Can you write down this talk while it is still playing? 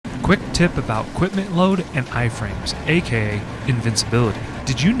Quick tip about equipment load and iframes, aka invincibility.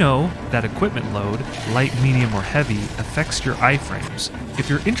 Did you know that equipment load, light, medium, or heavy, affects your iframes? If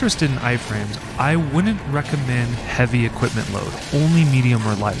you're interested in iframes, I wouldn't recommend heavy equipment load, only medium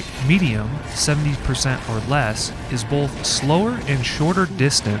or light. Medium, 70% or less, is both slower and shorter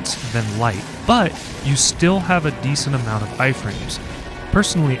distance than light, but you still have a decent amount of iframes.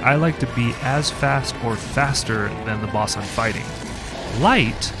 Personally, I like to be as fast or faster than the boss I'm fighting.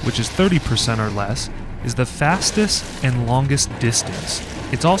 Light, which is 30% or less, is the fastest and longest distance.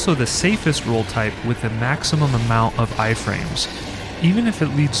 It's also the safest roll type with the maximum amount of iframes. Even if it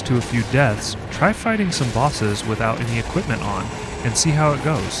leads to a few deaths, try fighting some bosses without any equipment on and see how it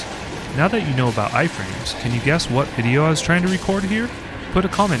goes. Now that you know about iframes, can you guess what video I was trying to record here? Put a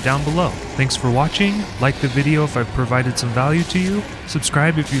comment down below. Thanks for watching, like the video if I've provided some value to you,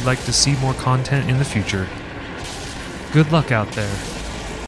 subscribe if you'd like to see more content in the future. Good luck out there.